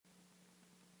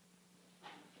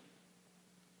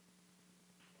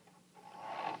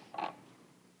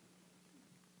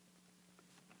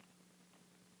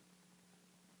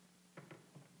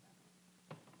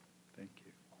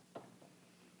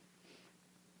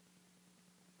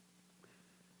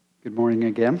Good morning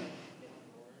again.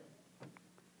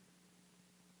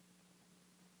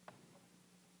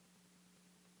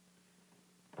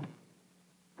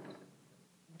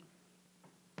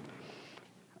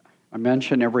 I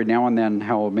mention every now and then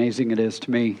how amazing it is to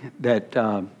me that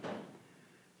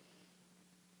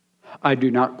I do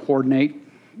not coordinate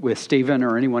with Stephen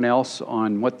or anyone else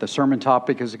on what the sermon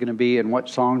topic is going to be and what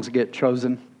songs get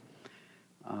chosen.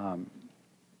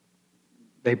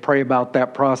 They pray about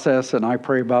that process, and I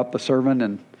pray about the sermon,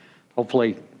 and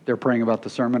hopefully they're praying about the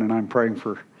sermon, and I'm praying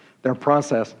for their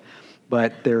process.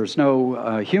 But there's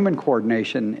no human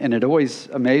coordination, and it always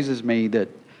amazes me that,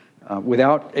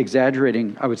 without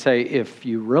exaggerating, I would say if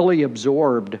you really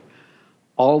absorbed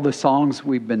all the songs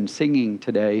we've been singing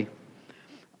today,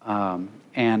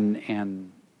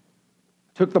 and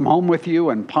took them home with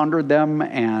you and pondered them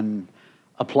and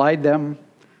applied them,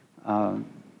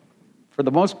 for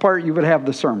the most part, you would have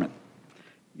the sermon.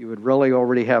 You would really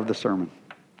already have the sermon.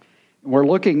 We're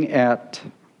looking at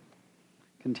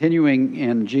continuing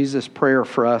in Jesus' prayer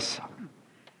for us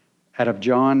out of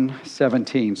John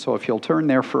 17. So if you'll turn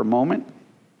there for a moment.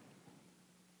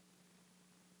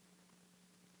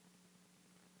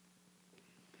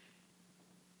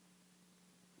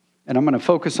 And I'm going to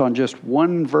focus on just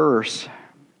one verse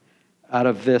out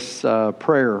of this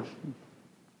prayer.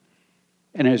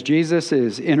 And as Jesus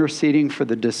is interceding for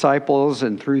the disciples,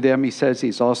 and through them, he says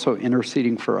he's also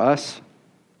interceding for us.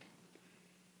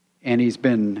 And he's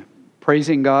been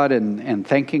praising God and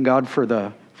thanking God for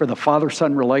the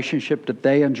father-son relationship that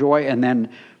they enjoy, and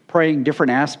then praying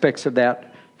different aspects of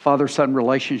that father-son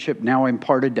relationship now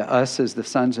imparted to us as the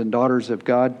sons and daughters of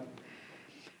God.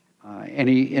 And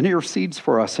he intercedes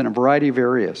for us in a variety of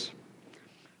areas.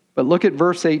 But look at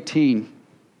verse 18.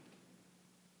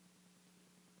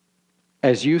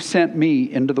 As you sent me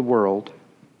into the world,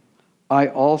 I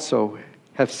also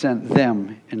have sent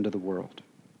them into the world.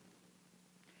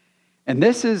 And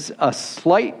this is a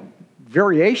slight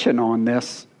variation on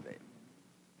this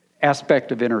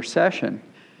aspect of intercession,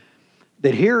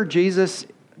 that here Jesus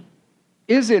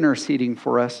is interceding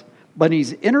for us, but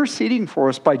he's interceding for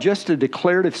us by just a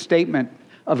declarative statement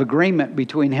of agreement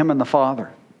between him and the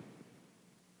Father.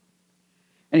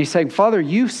 And he's saying, Father,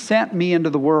 you sent me into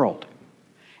the world.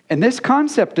 And this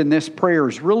concept in this prayer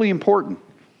is really important.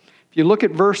 If you look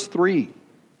at verse 3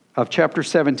 of chapter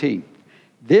 17,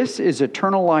 this is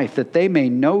eternal life, that they may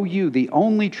know you, the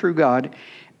only true God,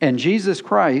 and Jesus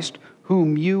Christ,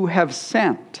 whom you have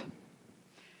sent.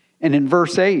 And in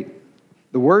verse 8,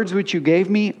 the words which you gave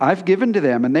me, I've given to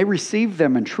them, and they received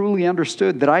them and truly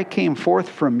understood that I came forth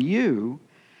from you,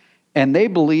 and they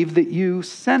believe that you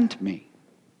sent me.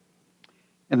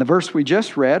 And the verse we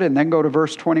just read, and then go to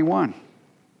verse 21.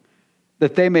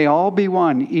 That they may all be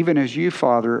one, even as you,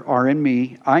 Father, are in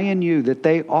me, I in you, that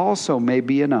they also may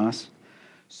be in us,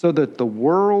 so that the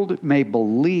world may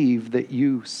believe that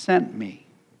you sent me.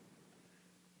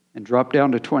 And drop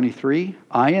down to 23.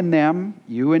 I in them,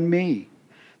 you in me,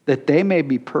 that they may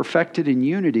be perfected in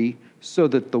unity, so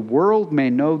that the world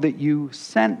may know that you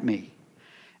sent me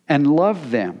and love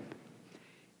them,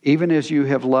 even as you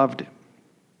have loved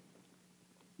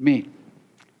me.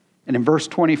 And in verse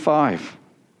 25,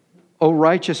 O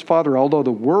righteous Father, although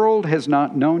the world has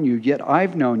not known you, yet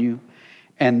I've known you,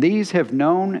 and these have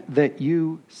known that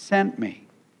you sent me.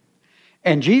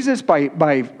 And Jesus,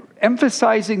 by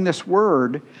emphasizing this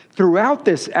word throughout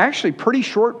this actually pretty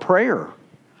short prayer,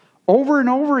 over and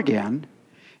over again,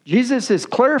 Jesus is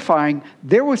clarifying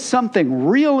there was something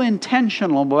real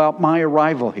intentional about my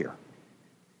arrival here.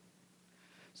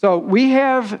 So we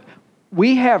have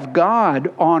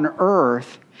God on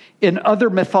earth in other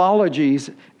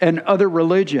mythologies and other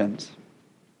religions.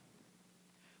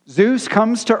 Zeus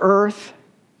comes to earth,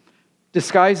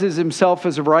 disguises himself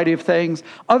as a variety of things.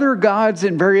 Other gods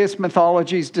in various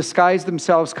mythologies disguise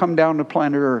themselves, come down to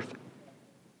planet Earth.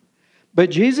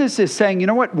 But Jesus is saying, you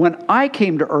know what? When I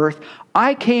came to earth,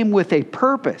 I came with a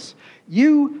purpose.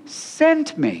 You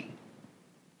sent me.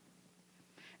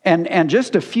 And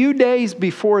just a few days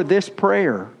before this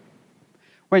prayer,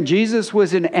 when Jesus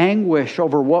was in anguish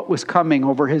over what was coming,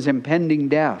 over his impending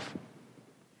death,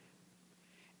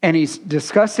 and he's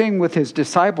discussing with his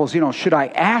disciples, should I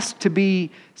ask to be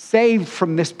saved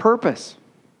from this purpose?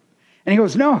 And he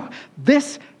goes, no,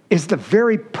 this is the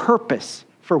very purpose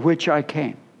for which I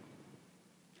came.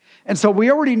 And so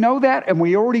we already know that, and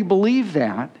we already believe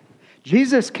that.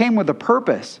 Jesus came with a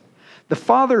purpose. The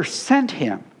Father sent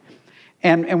him.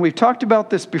 And we've talked about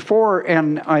this before,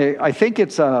 and I think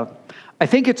it's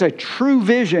a true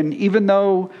vision, even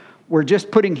though we're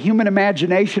just putting human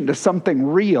imagination to something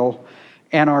real,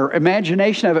 and our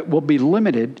imagination of it will be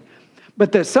limited.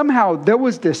 but that somehow there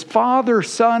was this Father,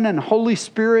 Son, and Holy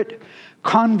Spirit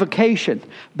convocation.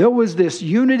 There was this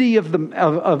unity of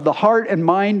the heart and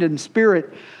mind and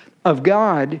spirit of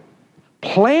God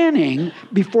planning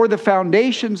before the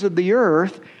foundations of the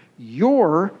earth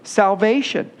your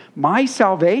salvation, my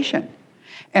salvation.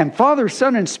 And Father,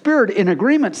 Son, and Spirit in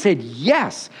agreement said,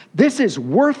 yes, this is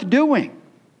worth doing.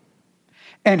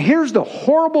 And here's the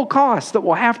horrible cost that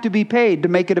will have to be paid to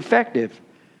make it effective.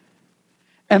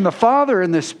 And the Father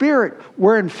and the Spirit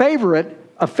were in favor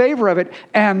of it.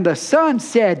 And the Son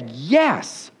said,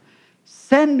 yes,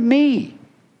 send me.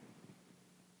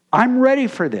 I'm ready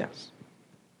for this.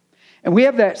 And we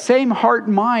have that same heart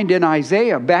and mind in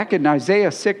Isaiah, back in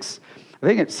Isaiah 6, I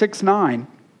think it's 6:9,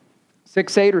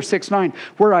 6:8 or 6:9,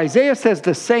 where Isaiah says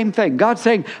the same thing. God's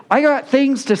saying, I got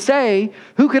things to say,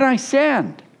 who can I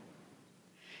send?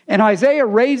 And Isaiah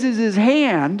raises his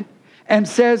hand and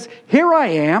says, here I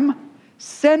am,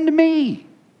 send me.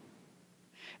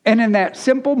 And in that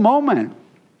simple moment,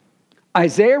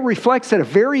 Isaiah reflects at a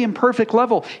very imperfect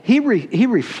level. He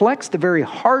reflects the very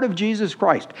heart of Jesus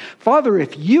Christ. Father,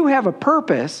 if you have a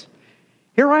purpose,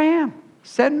 here I am.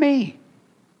 Send me.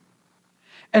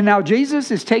 And now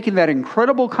Jesus is taking that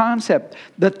incredible concept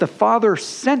that the Father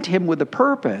sent him with a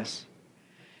purpose.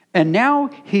 And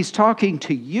now he's talking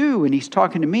to you and he's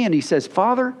talking to me and he says,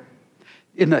 Father,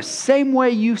 in the same way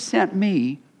you sent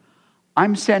me,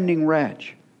 I'm sending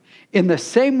Reg. In the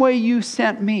same way you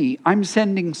sent me, I'm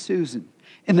sending Susan.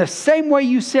 In the same way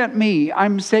you sent me,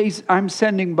 I'm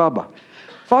sending Bubba.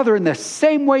 Father, in the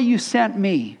same way you sent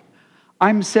me,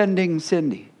 I'm sending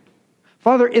Cindy.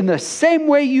 Father, in the same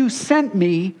way you sent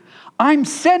me, I'm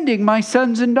sending my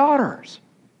sons and daughters.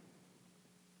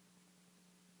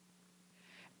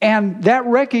 And that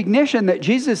recognition that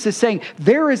Jesus is saying,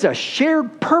 there is a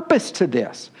shared purpose to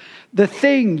this. The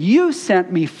thing you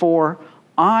sent me for,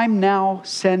 I'm now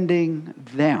sending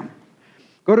them.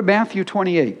 Go to Matthew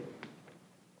 28.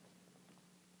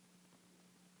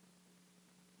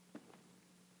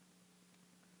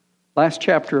 Last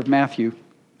chapter of Matthew.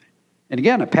 And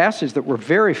again, a passage that we're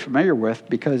very familiar with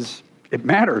because it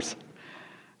matters.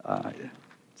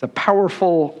 It's a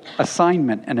powerful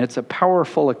assignment and it's a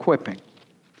powerful equipping.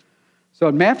 So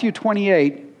in Matthew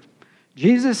 28,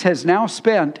 Jesus has now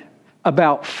spent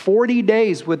about 40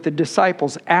 days with the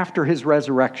disciples after his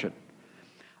resurrection.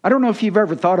 I don't know if you've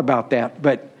ever thought about that,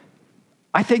 but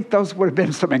I think those would have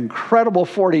been some incredible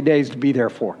 40 days to be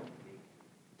there for.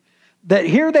 That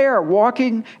here they are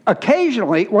walking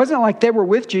occasionally. It wasn't like they were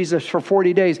with Jesus for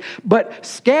 40 days, but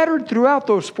scattered throughout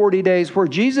those 40 days where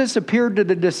Jesus appeared to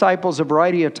the disciples a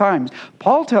variety of times.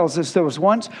 Paul tells us there was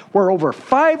once where over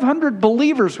 500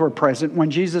 believers were present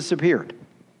when Jesus appeared.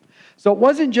 So it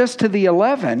wasn't just to the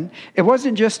 11. It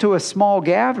wasn't just to a small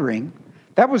gathering.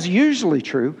 That was usually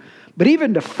true. But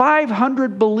even to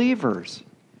 500 believers,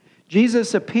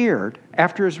 Jesus appeared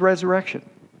after his resurrection.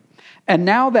 And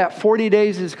now that 40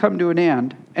 days has come to an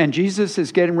end, and Jesus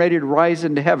is getting ready to rise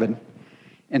into heaven.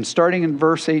 And starting in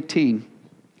verse 18,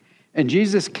 and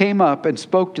Jesus came up and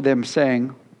spoke to them,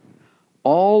 saying,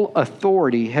 all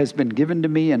authority has been given to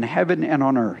me in heaven and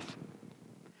on earth.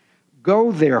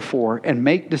 Go, therefore, and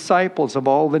make disciples of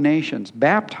all the nations,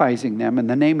 baptizing them in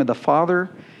the name of the Father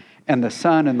and the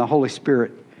Son and the Holy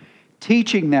Spirit,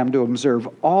 teaching them to observe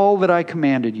all that I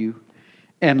commanded you.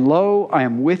 And lo, I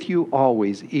am with you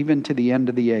always, even to the end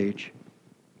of the age.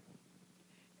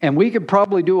 And we could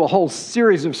probably do a whole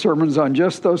series of sermons on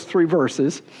just those 3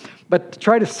 verses, but to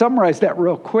try to summarize that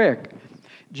real quick,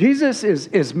 Jesus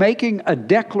is making a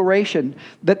declaration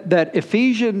that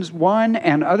Ephesians 1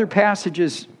 and other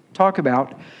passages talk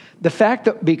about, the fact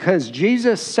that because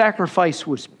Jesus' sacrifice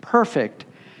was perfect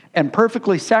and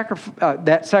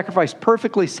that sacrifice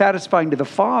perfectly satisfying to the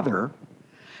Father,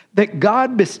 that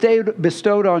God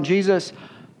bestowed on Jesus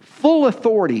full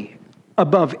authority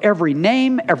above every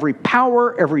name, every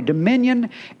power, every dominion,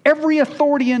 every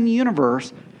authority in the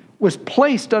universe was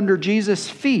placed under Jesus'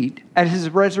 feet at his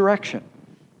resurrection.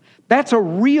 That's a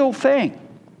real thing.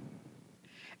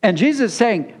 And Jesus is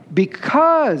saying,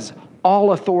 because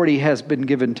all authority has been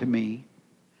given to me,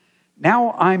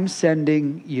 now I'm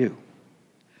sending you.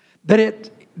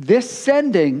 That this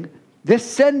sending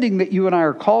that you and I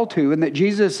are called to, and that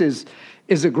Jesus is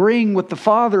agreeing with the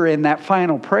Father in that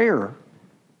final prayer,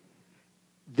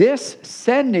 this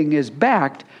sending is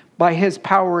backed by his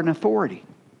power and authority.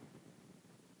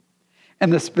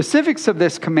 And the specifics of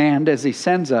this command as he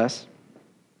sends us,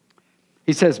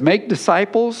 he says, make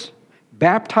disciples,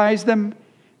 baptize them,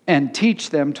 and teach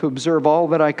them to observe all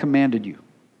that I commanded you.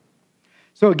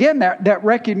 So again, that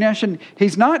recognition,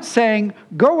 he's not saying,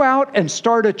 go out and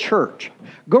start a church.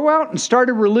 Go out and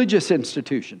start a religious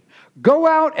institution. Go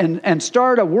out and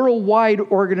start a worldwide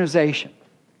organization.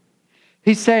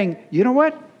 He's saying, you know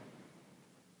what?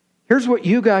 Here's what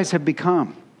you guys have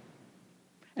become.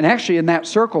 And actually in that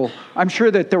circle, I'm sure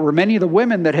that there were many of the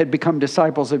women that had become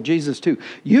disciples of Jesus too.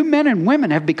 You men and women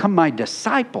have become my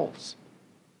disciples.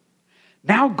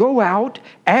 Now go out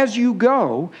as you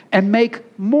go and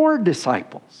make more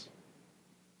disciples.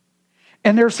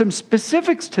 And there's some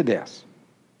specifics to this.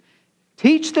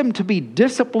 Teach them to be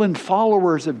disciplined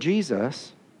followers of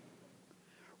Jesus.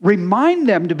 Remind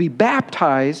them to be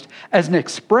baptized as an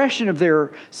expression of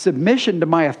their submission to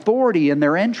my authority and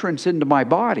their entrance into my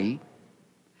body.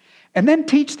 And then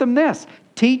teach them this.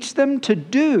 Teach them to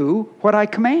do what I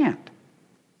command.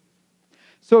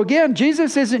 So again,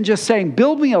 Jesus isn't just saying,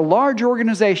 build me a large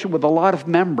organization with a lot of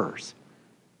members.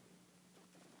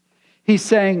 He's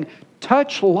saying,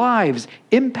 touch lives,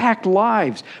 impact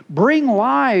lives, bring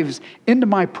lives into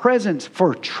my presence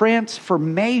for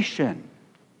transformation.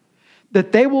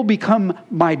 That they will become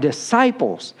my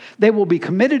disciples. They will be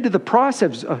committed to the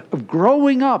process of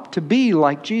growing up to be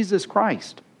like Jesus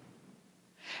Christ.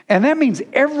 And that means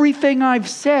everything I've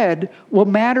said will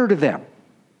matter to them.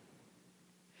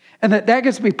 And that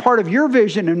gets to be part of your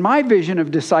vision and my vision of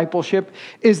discipleship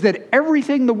is that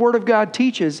everything the Word of God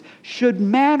teaches should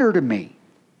matter to me.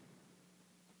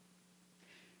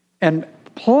 And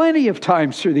plenty of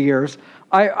times through the years,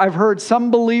 I've heard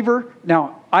some believer,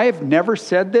 now I have never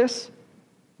said this,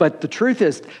 but the truth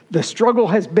is the struggle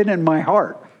has been in my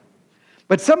heart.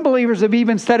 But some believers have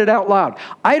even said it out loud.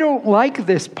 I don't like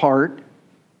this part.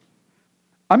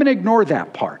 I'm going to ignore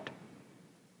that part.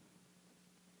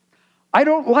 I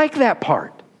don't like that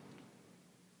part.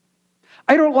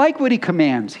 I don't like what he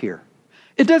commands here.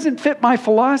 It doesn't fit my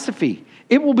philosophy.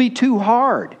 It will be too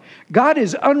hard. God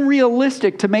is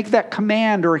unrealistic to make that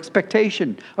command or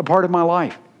expectation a part of my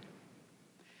life.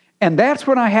 And that's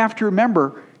when I have to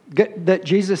remember that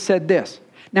Jesus said this.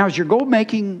 Now, as you're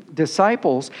making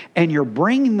disciples and you're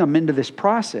bringing them into this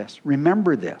process,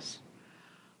 remember this.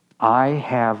 I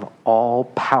have all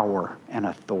power and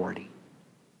authority.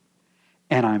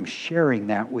 And I'm sharing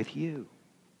that with you.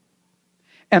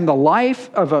 And the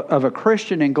life of a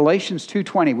Christian in Galatians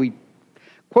 2:20, we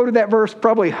quoted that verse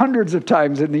probably hundreds of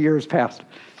times in the years past.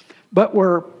 But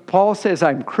where Paul says,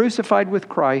 I'm crucified with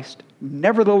Christ,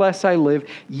 nevertheless I live,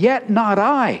 yet not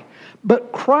I,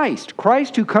 but Christ.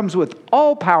 Christ who comes with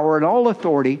all power and all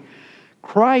authority.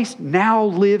 Christ now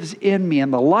lives in me.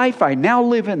 And the life I now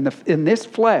live in this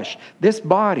flesh, this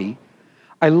body,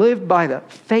 I live by the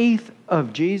faith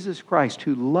of Jesus Christ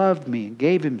who loved me and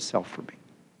gave himself for me.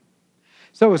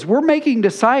 So as we're making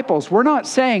disciples, we're not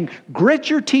saying grit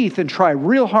your teeth and try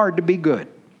real hard to be good.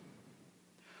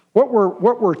 What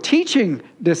we're teaching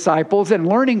disciples and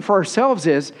learning for ourselves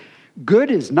is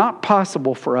good is not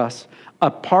possible for us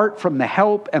apart from the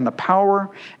help and the power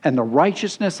and the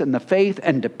righteousness and the faith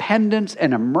and dependence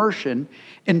and immersion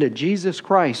into Jesus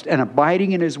Christ and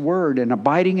abiding in his word and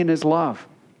abiding in his love.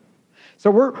 So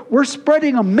we're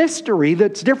spreading a mystery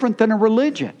that's different than a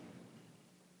religion.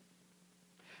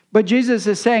 But Jesus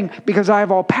is saying, because I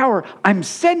have all power, I'm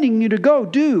sending you to go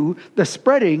do the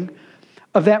spreading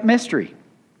of that mystery.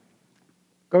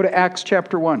 Go to Acts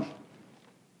chapter 1.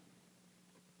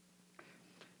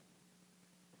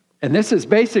 And this is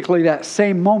basically that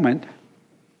same moment,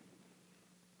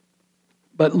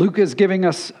 but Luke is giving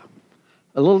us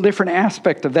a little different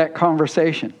aspect of that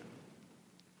conversation.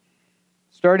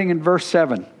 Starting in verse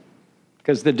 7,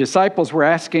 because the disciples were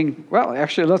asking, well,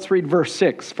 actually, let's read verse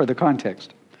 6 for the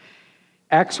context.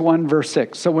 Acts 1, verse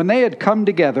 6. So when they had come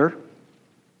together,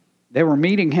 they were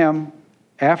meeting him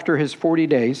after his 40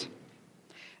 days.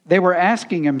 They were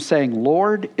asking him, saying,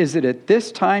 Lord, is it at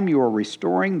this time you are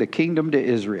restoring the kingdom to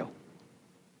Israel?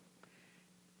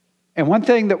 And one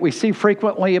thing that we see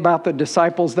frequently about the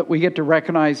disciples that we get to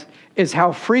recognize is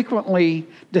how frequently,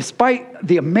 despite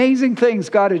the amazing things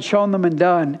God had shown them and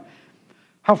done,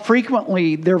 how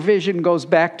frequently their vision goes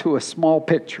back to a small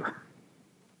picture.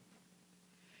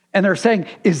 And they're saying,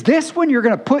 is this when you're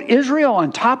going to put Israel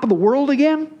on top of the world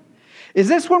again? Is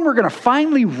this when we're going to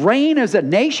finally reign as a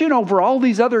nation over all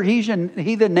these other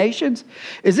heathen nations?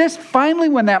 Is this finally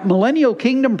when that millennial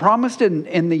kingdom promised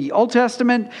in the Old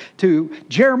Testament to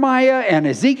Jeremiah and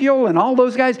Ezekiel and all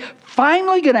those guys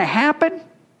finally going to happen?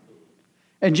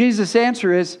 And Jesus'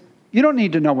 answer is, you don't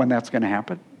need to know when that's going to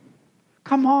happen.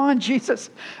 Come on, Jesus.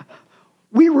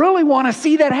 We really want to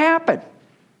see that happen.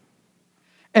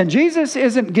 And Jesus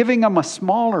isn't giving them a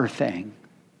smaller thing.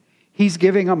 He's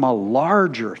giving them a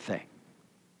larger thing.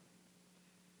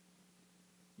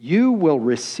 you will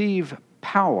receive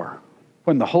power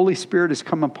when the Holy Spirit has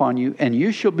come upon you, and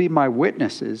you shall be my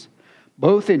witnesses,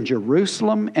 both in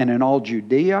Jerusalem and in all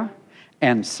Judea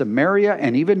and Samaria,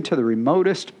 and even to the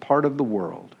remotest part of the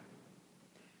world.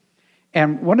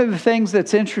 And one of the things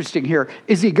that's interesting here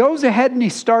is he goes ahead and he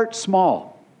starts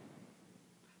small.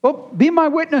 Well, be my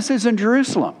witnesses in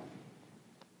Jerusalem.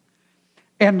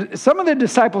 And some of the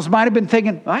disciples might have been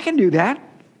thinking, I can do that.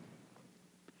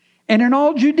 And in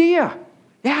all Judea.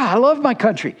 Yeah, I love my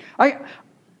country. I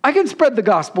can spread the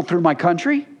gospel through my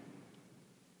country.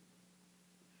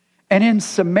 And in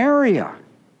Samaria,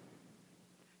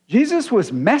 Jesus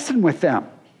was messing with them.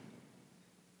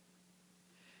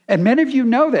 And many of you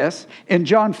know this in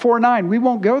John 4:9. We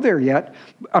won't go there yet.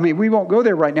 We won't go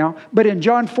there right now. But in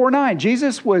John 4:9,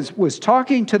 Jesus was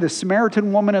talking to the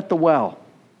Samaritan woman at the well.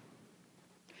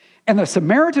 And the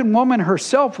Samaritan woman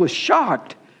herself was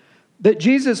shocked that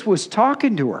Jesus was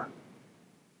talking to her.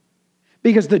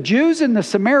 Because the Jews and the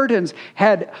Samaritans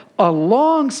had a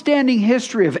long-standing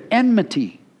history of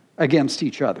enmity against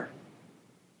each other.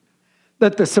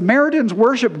 That the Samaritans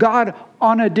worship God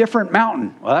on a different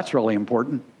mountain. Well, that's really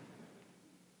important.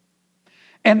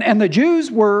 And the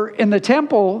Jews were in the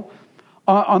temple,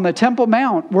 on the Temple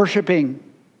Mount, worshiping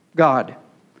God,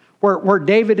 where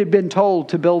David had been told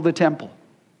to build the temple.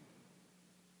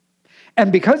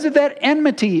 And because of that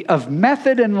enmity of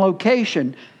method and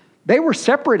location, they were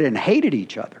separate and hated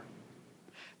each other.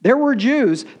 There were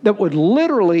Jews that would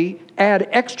literally add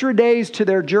extra days to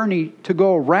their journey to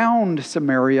go around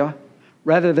Samaria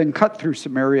rather than cut through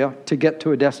Samaria to get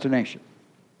to a destination.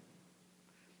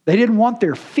 They didn't want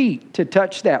their feet to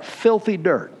touch that filthy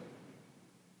dirt.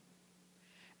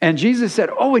 And Jesus said,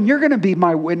 and you're going to be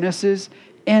my witnesses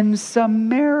in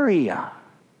Samaria.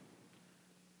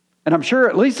 And I'm sure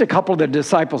at least a couple of the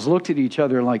disciples looked at each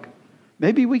other like,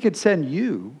 maybe we could send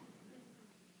you.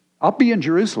 I'll be in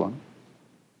Jerusalem.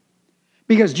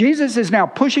 Because Jesus is now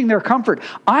pushing their comfort.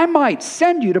 I might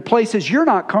send you to places you're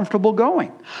not comfortable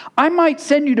going. I might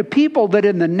send you to people that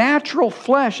in the natural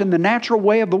flesh and the natural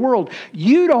way of the world,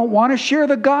 you don't want to share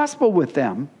the gospel with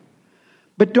them.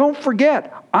 But don't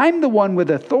forget, I'm the one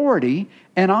with authority,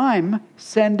 and I'm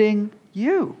sending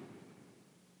you.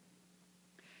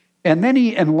 And then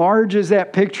he enlarges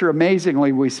that picture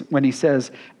amazingly when he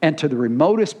says, and to the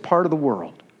remotest part of the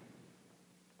world.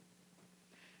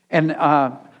 And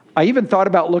I even thought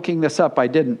about looking this up. I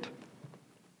didn't.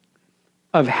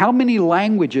 Of how many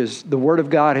languages the Word of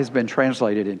God has been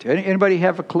translated into. Anybody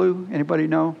have a clue? Anybody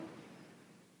know?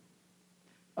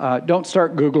 Don't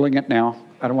start Googling it now.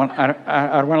 I don't want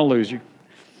to lose you.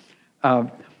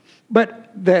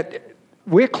 But that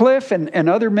Wycliffe and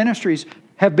other ministries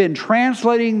have been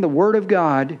translating the Word of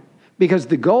God because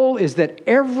the goal is that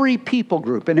every people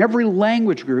group and every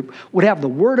language group would have the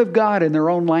Word of God in their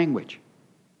own language.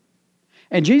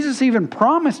 And Jesus even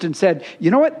promised and said,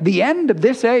 you know what? The end of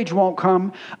this age won't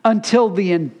come until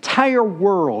the entire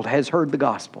world has heard the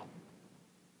gospel.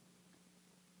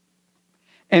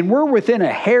 And we're within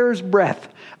a hair's breadth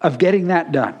of getting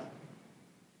that done.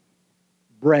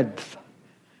 Breadth.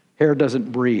 Hair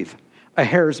doesn't breathe. A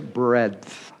hair's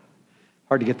breadth.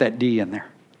 Hard to get that D in there.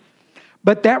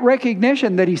 But that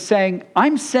recognition that he's saying,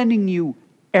 I'm sending you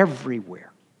everywhere.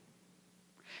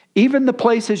 Even the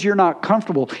places you're not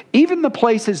comfortable, even the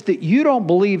places that you don't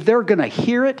believe they're going to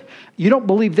hear it, you don't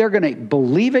believe they're going to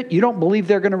believe it, you don't believe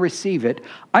they're going to receive it,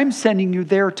 I'm sending you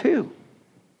there too.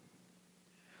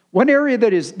 One area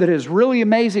that is really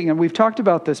amazing, and we've talked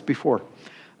about this before,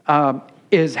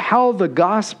 is how the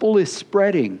gospel is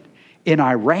spreading in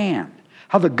Iran.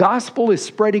 How the gospel is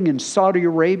spreading in Saudi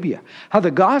Arabia. How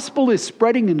the gospel is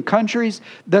spreading in countries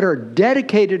that are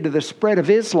dedicated to the spread of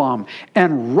Islam.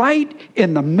 And right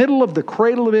in the middle of the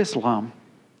cradle of Islam,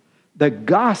 the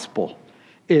gospel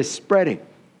is spreading.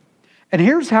 And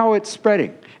here's how it's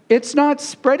spreading. It's not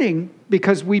spreading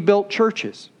because we built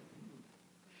churches.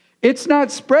 It's not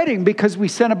spreading because we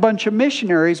sent a bunch of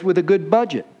missionaries with a good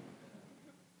budget.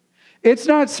 It's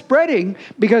not spreading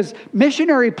because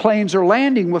missionary planes are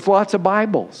landing with lots of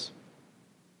Bibles.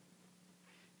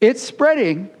 It's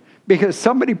spreading because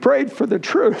somebody prayed for the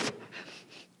truth.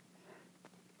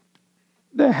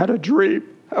 They had a dream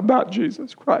about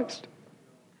Jesus Christ,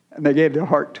 and they gave their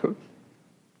heart to Him.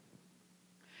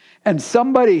 And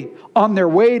somebody on their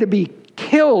way to be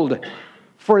killed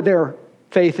for their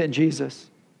faith in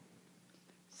Jesus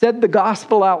said the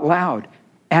gospel out loud.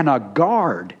 And a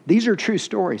guard, these are true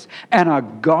stories, and a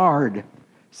guard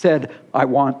said, I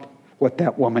want what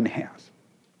that woman has.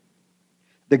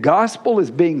 The gospel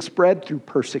is being spread through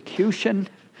persecution,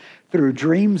 through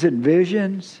dreams and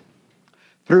visions,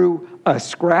 through a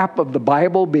scrap of the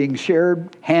Bible being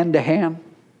shared hand to hand.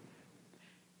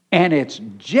 And it's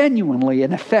genuinely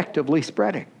and effectively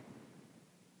spreading.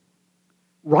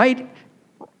 Right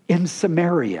in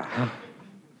Samaria.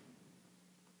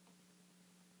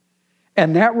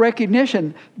 And that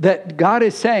recognition that God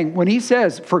is saying, when he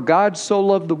says, for God so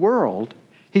loved the world,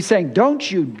 he's saying, don't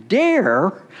you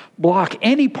dare block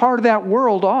any part of that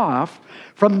world off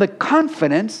from the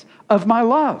confidence of my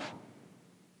love.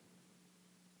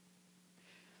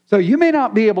 So you may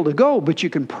not be able to go, but you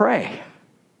can pray.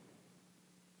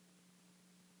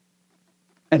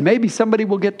 And maybe somebody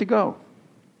will get to go.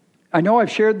 I know I've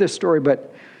shared this story,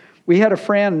 but we had a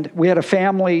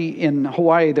family in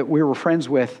Hawaii that we were friends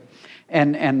with,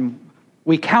 and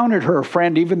we counted her a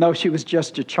friend even though she was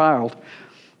just a child.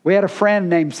 We had a friend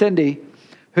named Cindy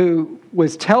who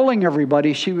was telling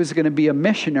everybody she was going to be a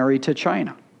missionary to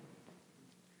China,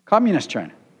 communist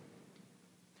China.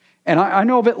 And I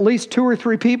know of at least 2 or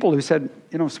 3 people who said,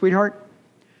 sweetheart,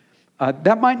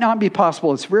 that might not be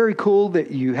possible. It's very cool that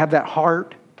you have that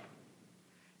heart.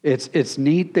 It's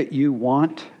neat that you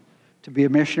want to be a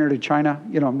missionary to China.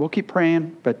 We'll keep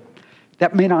praying, but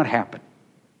that may not happen.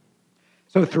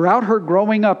 So throughout her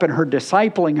growing up and her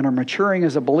discipling and her maturing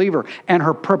as a believer and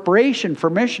her preparation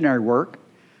for missionary work,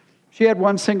 she had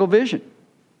one single vision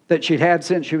that she'd had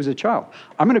since she was a child.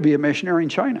 I'm going to be a missionary in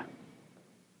China.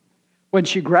 When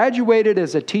she graduated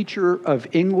as a teacher of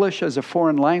English as a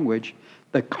foreign language,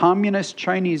 the communist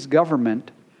Chinese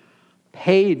government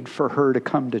paid for her to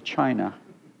come to China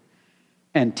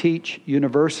and teach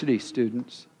university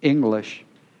students English,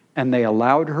 and they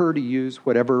allowed her to use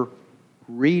whatever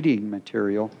reading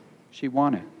material she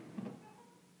wanted.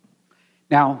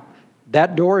 Now,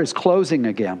 that door is closing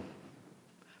again,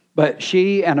 but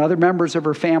she and other members of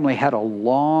her family had a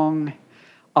long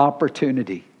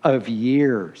opportunity of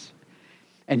years.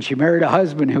 And she married a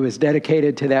husband who was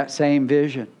dedicated to that same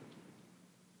vision.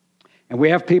 And we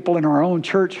have people in our own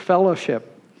church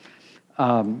fellowship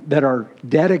that are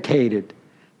dedicated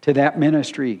to that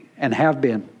ministry and have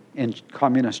been in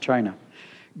communist China.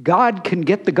 God can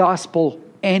get the gospel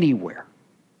anywhere.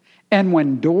 And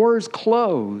when doors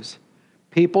close,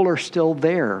 people are still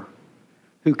there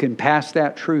who can pass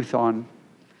that truth on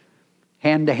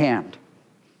hand to hand,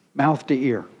 mouth to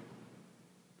ear.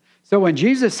 So when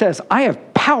Jesus says, I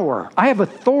have power, I have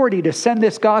authority to send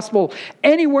this gospel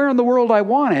anywhere in the world I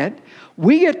want it,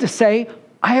 we get to say,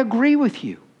 I agree with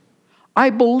you.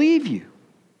 I believe you.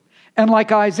 And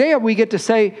like Isaiah, we get to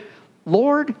say,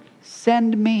 Lord,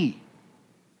 send me.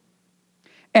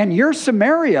 And your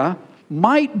Samaria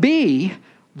might be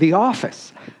the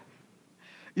office.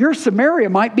 Your Samaria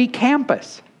might be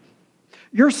campus.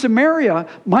 Your Samaria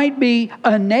might be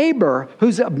a neighbor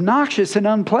who's obnoxious and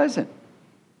unpleasant.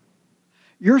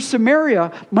 Your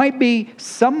Samaria might be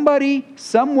somebody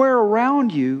somewhere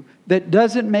around you that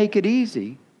doesn't make it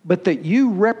easy, but that you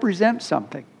represent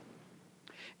something.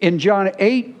 In John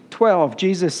 8:12,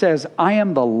 Jesus says, I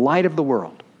am the light of the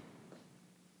world.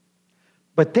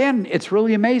 But then it's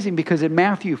really amazing because in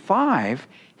Matthew 5,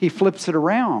 he flips it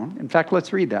around. In fact,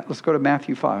 let's read that. Let's go to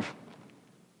Matthew 5.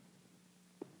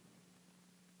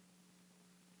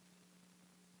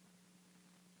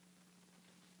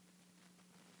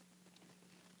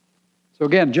 So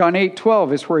again, John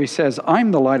 8:12 is where he says,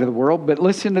 I'm the light of the world. But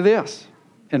listen to this.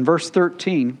 In verse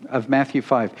 13 of Matthew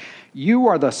 5, you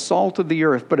are the salt of the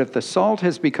earth, but if the salt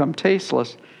has become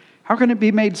tasteless, how can it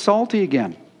be made salty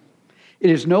again? It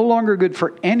is no longer good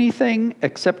for anything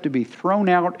except to be thrown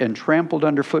out and trampled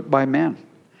underfoot by men.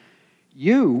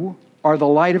 You are the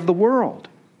light of the world.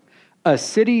 A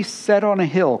city set on a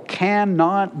hill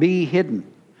cannot be hidden,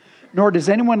 nor does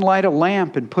anyone light a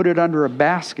lamp and put it under a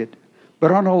basket,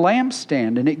 but on a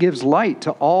lampstand, and it gives light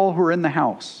to all who are in the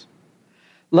house.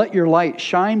 Let your light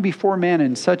shine before men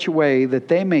in such a way that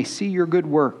they may see your good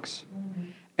works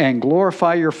and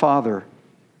glorify your Father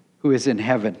who is in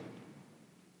heaven.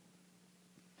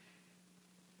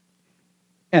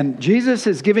 And Jesus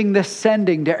is giving this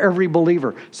sending to every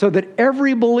believer so that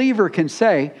every believer can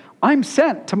say, I'm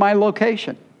sent to my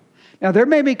location. Now, there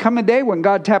may come a day when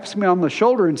God taps me on the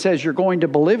shoulder and says, you're going to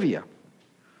Bolivia.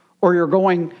 Or you're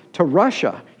going to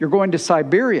Russia. You're going to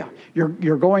Siberia. You're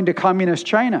going to communist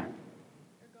China.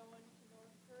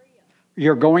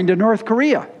 You're going to North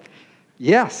Korea.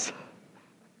 Yes.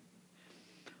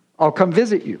 I'll come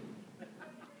visit you.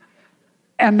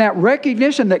 And that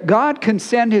recognition that God can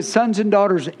send his sons and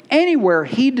daughters anywhere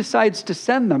he decides to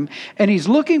send them. And he's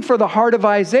looking for the heart of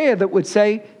Isaiah that would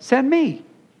say, send me.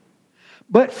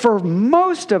 But for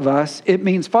most of us, it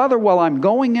means, Father, while I'm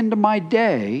going into my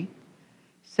day,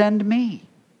 send me.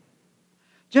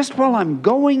 Just while I'm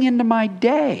going into my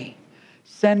day,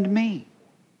 send me.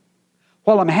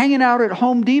 While I'm hanging out at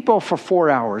Home Depot for 4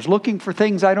 hours looking for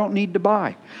things I don't need to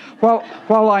buy.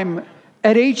 While I'm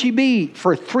at HEB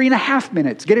for 3.5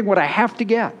 minutes getting what I have to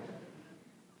get.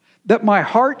 That my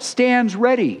heart stands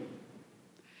ready.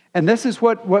 And this is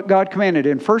what God commanded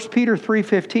in 1 Peter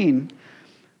 3:15,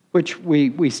 which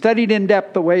we studied in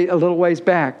depth a little ways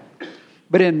back.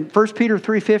 But in 1 Peter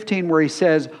 3:15 where he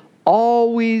says,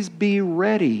 always be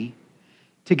ready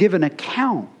to give an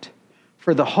account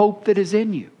for the hope that is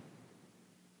in you.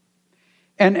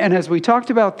 And as we talked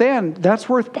about then, that's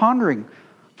worth pondering.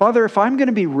 Father, if I'm going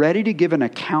to be ready to give an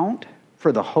account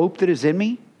for the hope that is in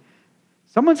me,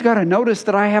 someone's got to notice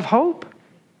that I have hope.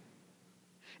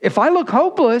 If I look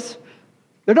hopeless,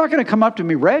 they're not going to come up to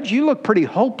me, Reg, you look pretty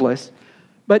hopeless.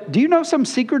 But do you know some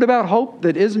secret about hope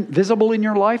that isn't visible in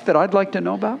your life that I'd like to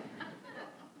know about?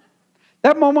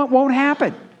 That moment won't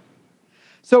happen.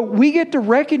 So we get to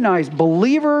recognize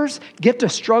believers get to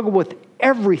struggle with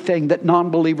everything that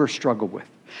non-believers struggle with.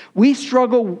 We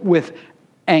struggle with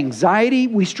anxiety.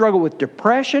 We struggle with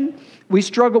depression. We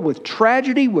struggle with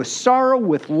tragedy, with sorrow,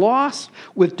 with loss,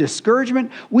 with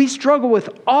discouragement. We struggle with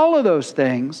all of those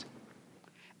things.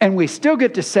 And we still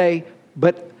get to say,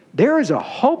 but there is a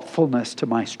hopefulness to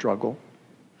my struggle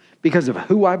because of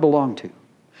who I belong to.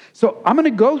 So I'm going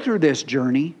to go through this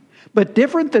journey, but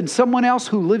different than someone else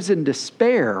who lives in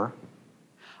despair,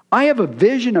 I have a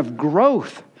vision of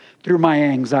growth through my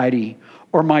anxiety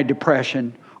or my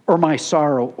depression or my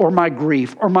sorrow or my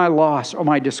grief or my loss or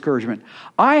my discouragement.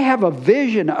 I have a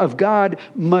vision of God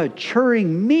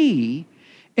maturing me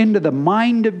into the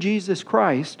mind of Jesus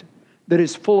Christ that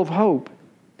is full of hope.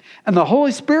 And the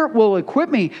Holy Spirit will equip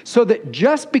me so that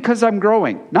just because I'm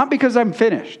growing, not because I'm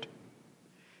finished,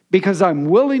 because I'm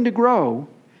willing to grow,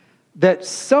 that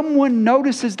someone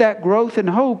notices that growth and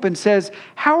hope and says,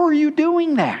 how are you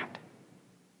doing that?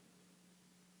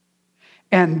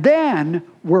 And then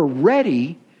we're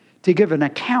ready to give an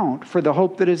account for the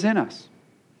hope that is in us.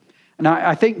 And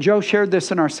I think Joe shared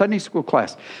this in our Sunday school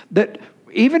class, that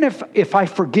even if I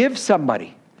forgive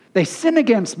somebody, they sin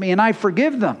against me and I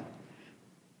forgive them,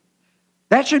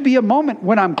 that should be a moment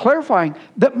when I'm clarifying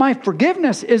that my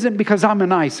forgiveness isn't because I'm a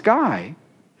nice guy.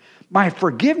 My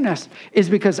forgiveness is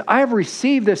because I've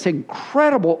received this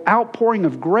incredible outpouring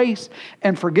of grace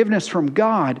and forgiveness from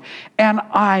God, and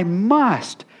I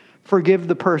must forgive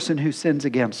the person who sins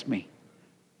against me.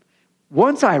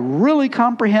 Once I really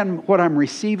comprehend what I'm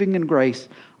receiving in grace,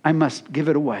 I must give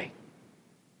it away.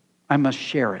 I must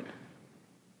share it.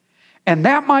 And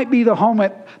that might be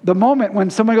the moment when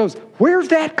someone goes, where's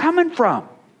that coming from?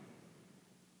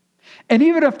 And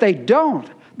even if they don't,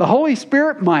 the Holy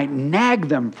Spirit might nag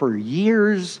them for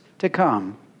years to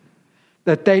come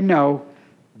that they know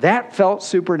that felt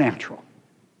supernatural.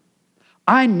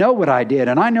 I know what I did,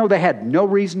 and I know they had no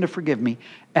reason to forgive me,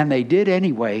 and they did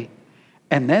anyway,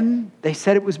 and then they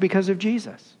said it was because of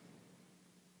Jesus.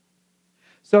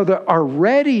 So our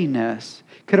readiness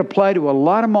could apply to a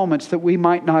lot of moments that we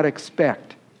might not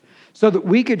expect, so that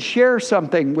we could share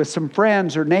something with some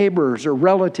friends or neighbors or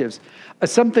relatives,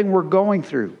 something we're going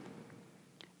through.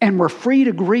 And we're free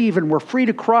to grieve, and we're free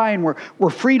to cry, and we're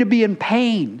free to be in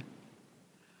pain.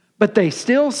 But they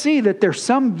still see that there's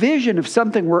some vision of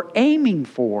something we're aiming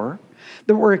for,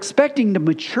 that we're expecting to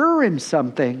mature in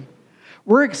something.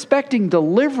 We're expecting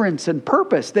deliverance and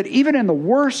purpose, that even in the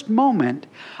worst moment,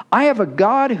 I have a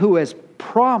God who has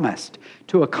promised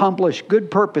to accomplish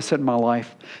good purpose in my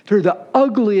life through the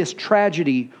ugliest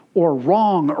tragedy or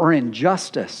wrong or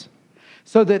injustice.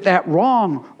 So that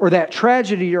wrong or that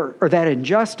tragedy or that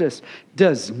injustice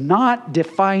does not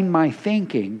define my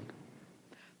thinking.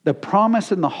 The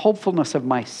promise and the hopefulness of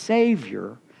my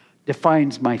Savior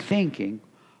defines my thinking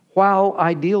while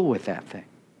I deal with that thing.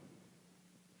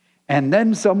 And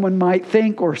then someone might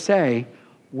think or say,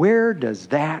 where does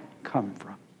that come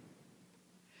from?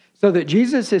 So that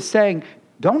Jesus is saying,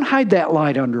 don't hide that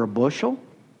light under a bushel.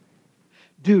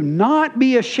 Do not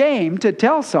be ashamed to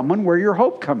tell someone where your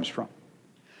hope comes from.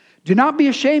 Do not be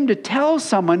ashamed to tell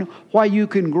someone why you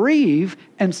can grieve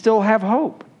and still have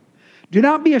hope. Do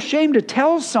not be ashamed to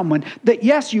tell someone that,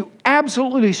 yes, you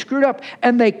absolutely screwed up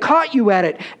and they caught you at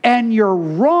it and you're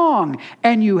wrong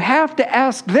and you have to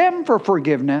ask them for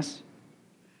forgiveness,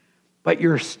 but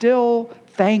you're still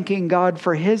thanking God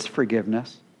for His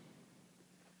forgiveness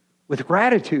with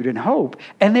gratitude and hope,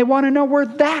 and they want to know where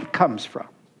that comes from.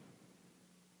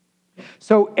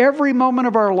 So every moment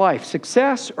of our life,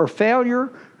 success or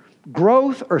failure,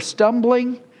 growth or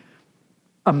stumbling,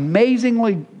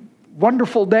 amazingly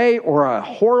wonderful day or a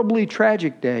horribly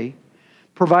tragic day,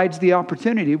 provides the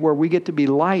opportunity where we get to be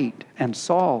light and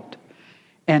salt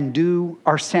and do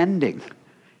our sending.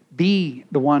 Be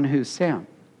the one who's sent.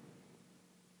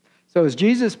 So as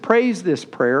Jesus prays this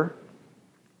prayer,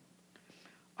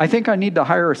 I think I need to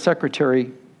hire a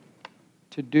secretary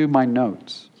to do my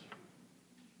notes.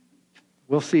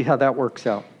 We'll see how that works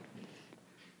out.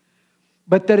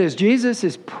 But that as Jesus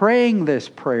is praying this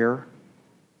prayer,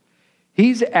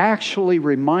 he's actually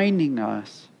reminding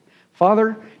us,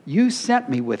 Father, you sent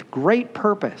me with great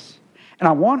purpose. And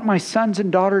I want my sons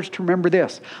and daughters to remember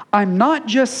this. I'm not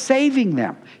just saving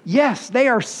them. Yes, they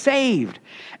are saved.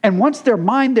 And once they're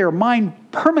mine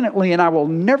permanently, and I will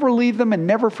never leave them and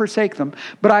never forsake them.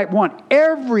 But I want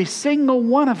every single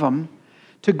one of them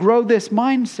to grow this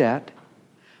mindset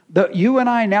that you and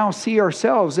I now see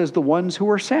ourselves as the ones who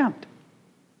are sent.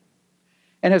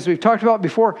 And as we've talked about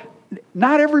before,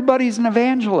 not everybody's an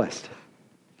evangelist.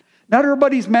 Not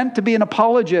everybody's meant to be an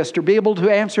apologist or be able to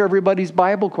answer everybody's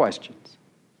Bible questions.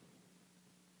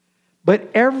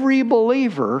 But every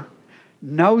believer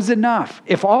knows enough.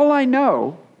 If all I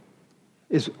know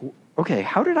is, okay,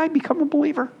 how did I become a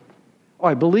believer? Oh,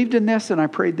 I believed in this and I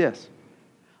prayed this.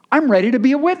 I'm ready to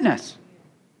be a witness.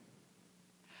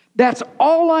 That's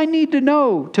all I need to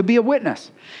know to be a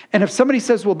witness. And if somebody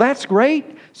says, well, that's great,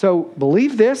 so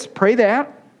believe this, pray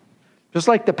that, just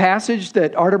like the passage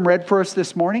that Artem read for us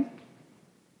this morning.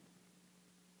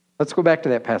 Let's go back to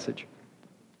that passage.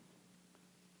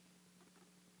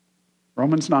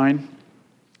 Romans 9.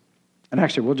 And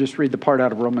actually, we'll just read the part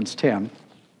out of Romans 10.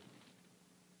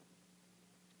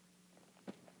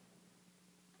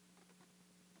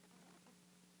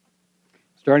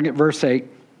 Starting at verse 8.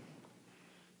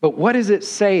 But what does it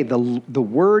say? The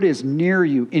word is near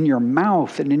you, in your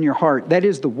mouth and in your heart. That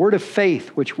is the word of faith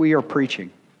which we are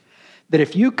preaching. That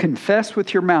if you confess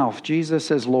with your mouth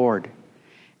Jesus as Lord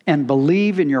and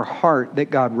believe in your heart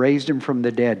that God raised him from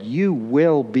the dead, you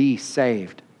will be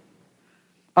saved.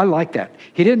 I like that.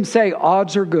 He didn't say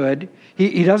odds are good.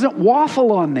 He doesn't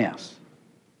waffle on this.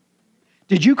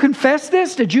 Did you confess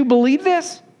this? Did you believe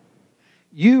this?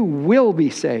 You will be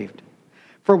saved.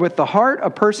 For with the heart a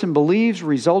person believes,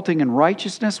 resulting in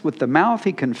righteousness. With the mouth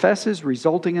he confesses,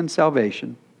 resulting in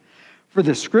salvation. For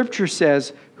the scripture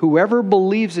says, whoever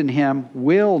believes in him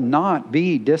will not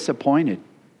be disappointed.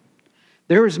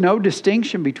 There is no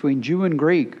distinction between Jew and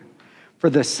Greek. For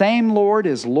the same Lord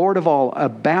is Lord of all,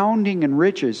 abounding in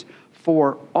riches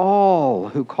for all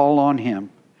who call on him.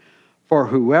 For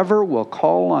whoever will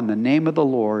call on the name of the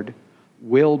Lord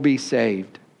will be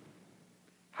saved.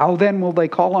 How then will they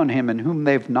call on him in whom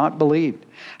they have not believed?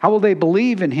 How will they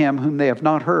believe in him whom they have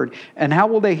not heard? And how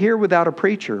will they hear without a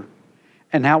preacher?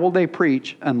 And how will they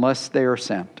preach unless they are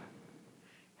sent?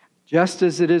 Just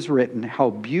as it is written,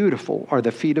 how beautiful are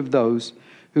the feet of those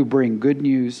who bring good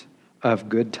news of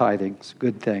good tidings,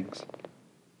 good things.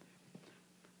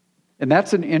 And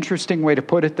that's an interesting way to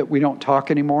put it, that we don't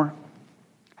talk anymore.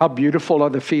 How beautiful are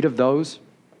the feet of those.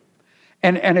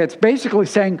 And it's basically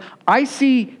saying, I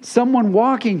see someone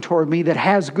walking toward me that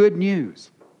has good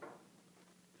news.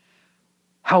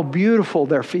 How beautiful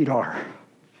their feet are.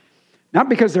 Not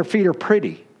because their feet are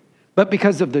pretty, but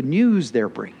because of the news they're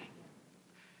bringing.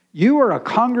 You are a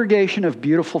congregation of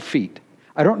beautiful feet.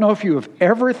 I don't know if you have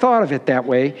ever thought of it that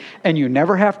way, and you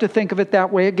never have to think of it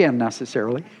that way again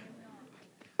necessarily.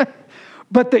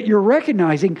 But that you're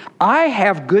recognizing, I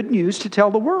have good news to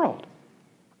tell the world.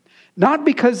 Not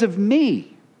because of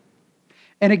me.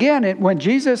 And again, when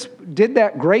Jesus did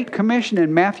that great commission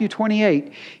in Matthew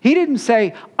 28, he didn't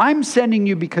say, I'm sending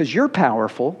you because you're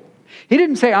powerful. He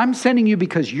didn't say, I'm sending you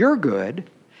because you're good.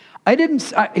 He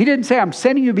didn't say, I'm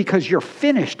sending you because you're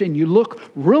finished and you look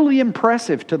really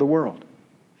impressive to the world.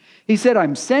 He said,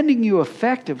 I'm sending you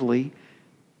effectively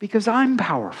because I'm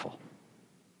powerful.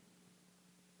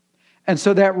 And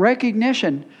so that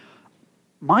recognition,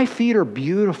 my feet are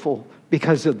beautiful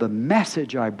because of the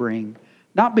message I bring,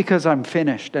 not because I'm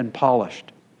finished and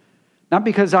polished, not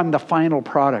because I'm the final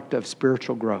product of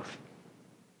spiritual growth.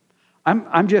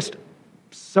 I'm just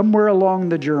somewhere along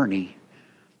the journey,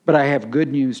 but I have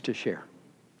good news to share.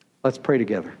 Let's pray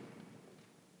together.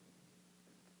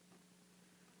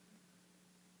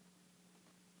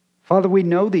 Father, we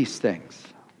know these things.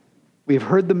 We've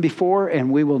heard them before, and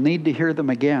we will need to hear them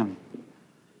again.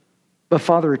 But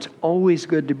Father, it's always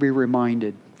good to be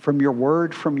reminded from your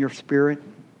word, from your spirit,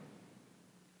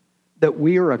 that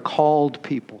we are a called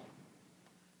people.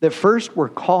 That first we're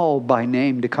called by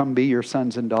name to come be your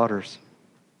sons and daughters.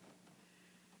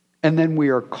 And then we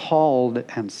are called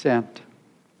and sent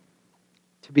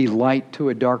to be light to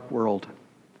a dark world.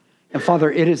 And Father,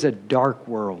 it is a dark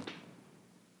world.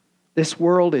 This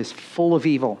world is full of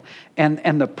evil,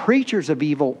 and the preachers of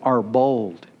evil are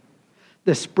bold.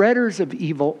 The spreaders of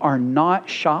evil are not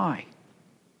shy.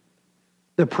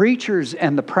 The preachers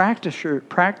and the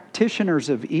practitioners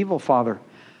of evil, Father,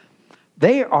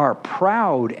 they are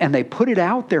proud and they put it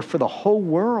out there for the whole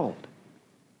world.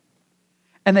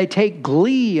 And they take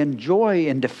glee and joy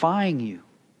in defying you.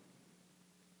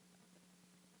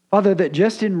 Father, that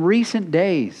just in recent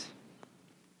days,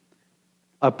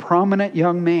 a prominent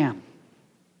young man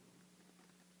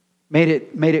made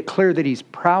it clear that he's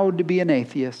proud to be an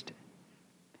atheist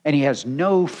and he has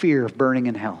no fear of burning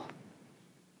in hell.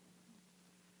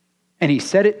 And he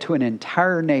said it to an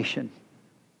entire nation.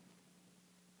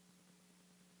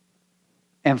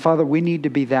 And Father, we need to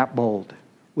be that bold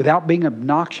without being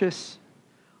obnoxious,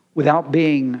 without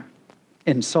being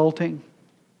insulting,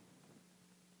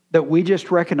 that we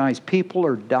just recognize people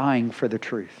are dying for the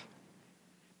truth.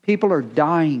 People are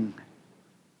dying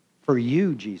for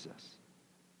you, Jesus.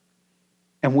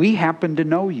 And we happen to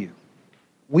know you.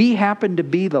 We happen to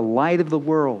be the light of the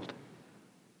world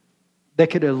that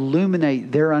could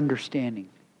illuminate their understanding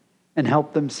and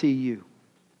help them see you.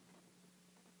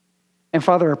 And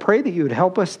Father, I pray that you would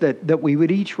help us, that we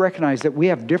would each recognize that we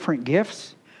have different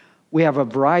gifts. We have a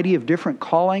variety of different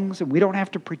callings, and we don't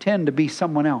have to pretend to be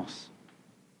someone else.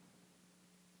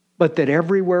 But that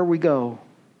everywhere we go,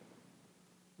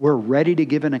 we're ready to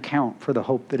give an account for the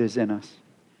hope that is in us.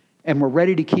 And we're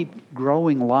ready to keep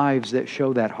growing lives that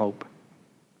show that hope.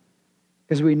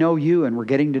 Because we know you and we're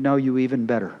getting to know you even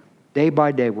better. Day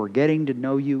by day, we're getting to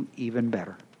know you even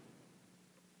better.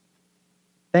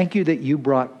 Thank you that you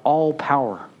brought all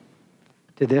power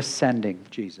to this sending,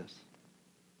 Jesus.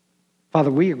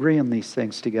 Father, we agree on these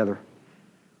things together.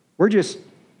 We're just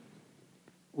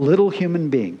little human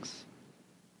beings.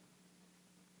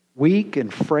 Weak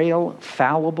and frail,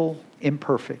 fallible,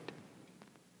 imperfect.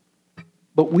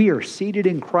 But we are seated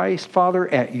in Christ, Father,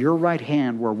 at your right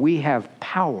hand, where we have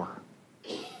power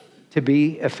to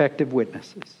be effective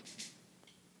witnesses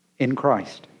in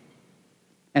Christ.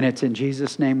 And it's in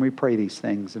Jesus' name we pray these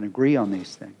things and agree on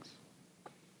these things.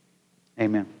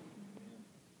 Amen.